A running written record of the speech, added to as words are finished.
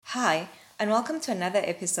Hi, and welcome to another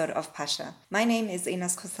episode of Pasha. My name is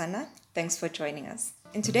Ines Kosana. Thanks for joining us.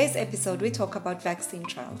 In today's episode, we talk about vaccine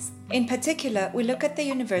trials. In particular, we look at the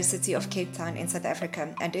University of Cape Town in South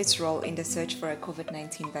Africa and its role in the search for a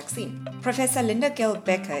COVID-19 vaccine. Professor Linda Gill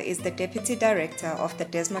Becker is the Deputy Director of the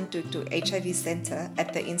Desmond Tutu HIV Center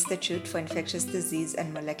at the Institute for Infectious Disease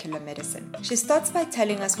and Molecular Medicine. She starts by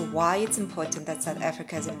telling us why it's important that South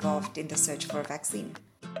Africa is involved in the search for a vaccine.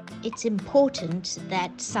 It's important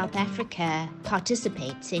that South Africa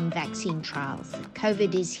participates in vaccine trials.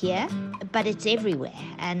 COVID is here, but it's everywhere,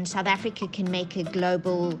 and South Africa can make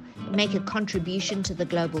a contribution to the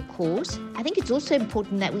global cause. I think it's also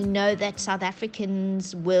important that we know that South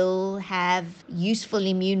Africans will have useful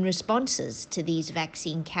immune responses to these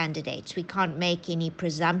vaccine candidates. We can't make any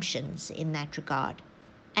presumptions in that regard.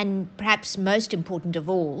 And perhaps most important of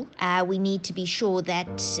all, we need to be sure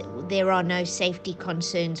that there are no safety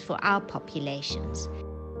concerns for our populations.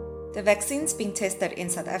 The vaccines being tested in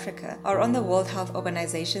South Africa are on the World Health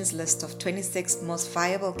Organization's list of 26 most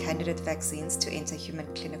viable candidate vaccines to enter human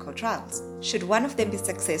clinical trials. Should one of them be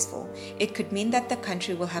successful, it could mean that the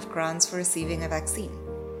country will have grounds for receiving a vaccine.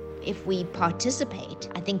 If we participate,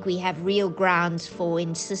 I think we have real grounds for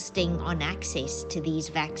insisting on access to these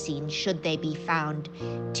vaccines should they be found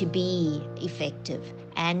to be effective.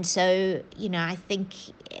 And so, I think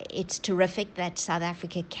it's terrific that South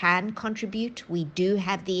Africa can contribute. We do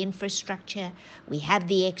have the infrastructure, we have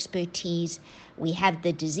the expertise, we have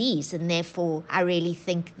the disease, and therefore I really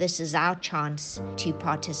think this is our chance to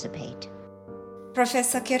participate.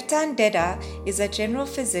 Professor Kirtan Deda is a general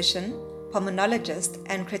physician, pulmonologist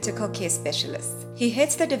and critical care specialist. He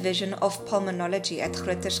heads the division of pulmonology at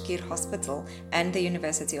Groote Schuur Hospital and the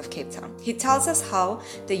University of Cape Town. He tells us how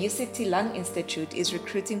the UCT Lung Institute is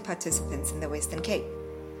recruiting participants in the Western Cape.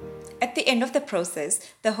 At the end of the process,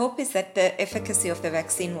 the hope is that the efficacy of the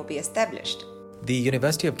vaccine will be established. The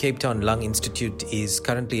University of Cape Town Lung Institute is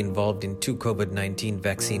currently involved in 2 COVID-19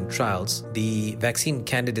 vaccine trials. The vaccine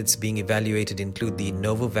candidates being evaluated include the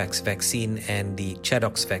Novavax vaccine and the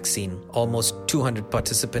Chadox vaccine. Almost 200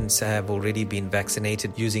 participants have already been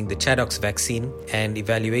vaccinated using the Chadox vaccine, and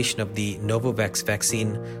evaluation of the Novavax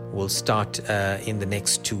vaccine will start in the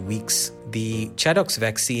next 2 weeks. The Chadox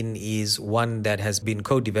vaccine is one that has been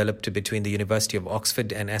co-developed between the University of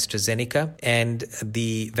Oxford and AstraZeneca, and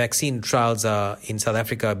the vaccine trials in South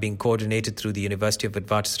Africa are being coordinated through the University of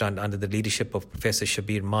Witwatersrand under the leadership of Professor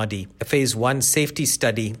Shabir Madhi. A phase 1 safety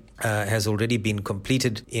study has already been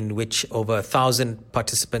completed, in which over 1,000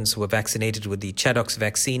 participants were vaccinated with the Chadox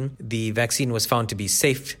vaccine. The vaccine was found to be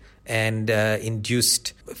safe and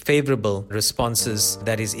induced favorable responses,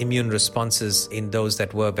 that is, immune responses in those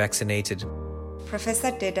that were vaccinated.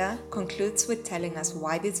 Professor Deda concludes with telling us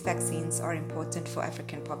why these vaccines are important for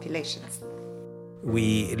African populations.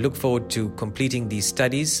 We look forward to completing these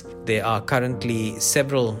studies. There are currently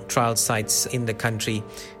several trial sites in the country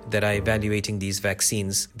that are evaluating these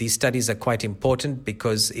vaccines. These studies are quite important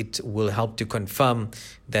because it will help to confirm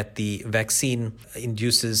that the vaccine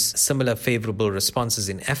induces similar favorable responses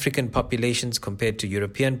in African populations compared to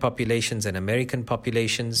European populations and American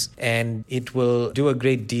populations. And it will do a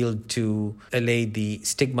great deal to allay the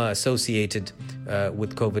stigma associated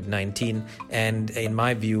with COVID-19, and in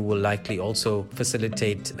my view will likely also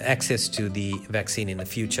facilitate access to the vaccine in the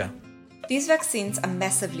future. These vaccines are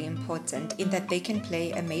massively important in that they can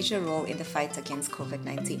play a major role in the fight against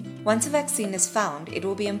COVID-19. Once a vaccine is found, it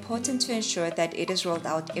will be important to ensure that it is rolled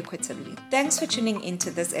out equitably. Thanks for tuning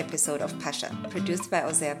into this episode of Pasha, produced by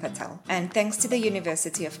Ozea Patel. And thanks to the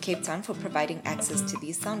University of Cape Town for providing access to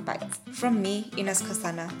these sound bites. From me, Ines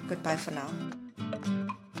Kosana, goodbye for now.